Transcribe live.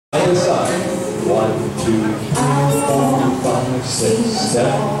Either side. 1, 2, 3, 4, 5, 6. Step,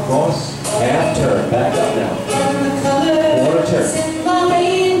 cross, half turn. Back up now. Quarter turn.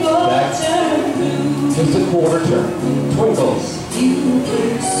 Back. Just a quarter turn. Twinkles.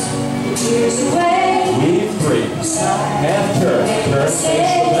 Weave 3. Half turn. Turn face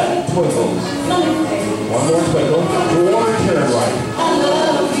the back. Twinkles. One more twinkle. Quarter turn right.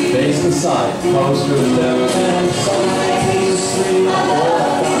 Face the side. Coaster step and side. 2, 3, 4,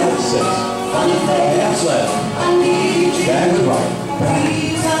 5, 6. Half left. Back right.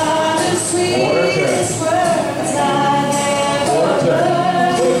 Quarter turn. Quarter turn.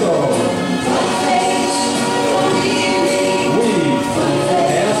 Twinkle. Weave.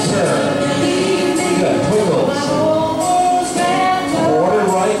 Half turn. Good. Twinkles. Quarter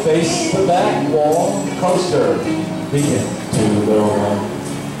right. Face the back wall. Coaster. Begin. 2 little 1.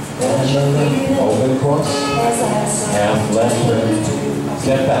 Open cross. Half left turn.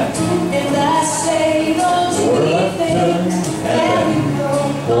 Step back. Quarter left turn. And back.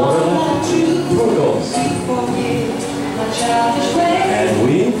 Quarter left. Twinkles. And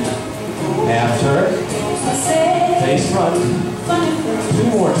weave. Half turn. Face front. 2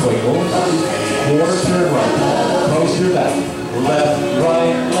 more twinkles. Quarter turn right. Coaster back. Left,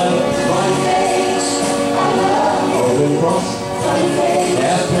 right, left, right. Open cross.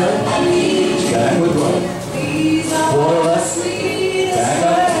 Half turn. Back with right. Quarter left. Back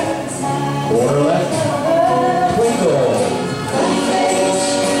up. Quarter left. Twinkle.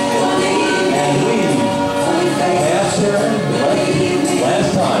 And weave. Half turn. Left. Last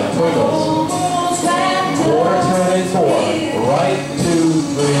time. Twinkles.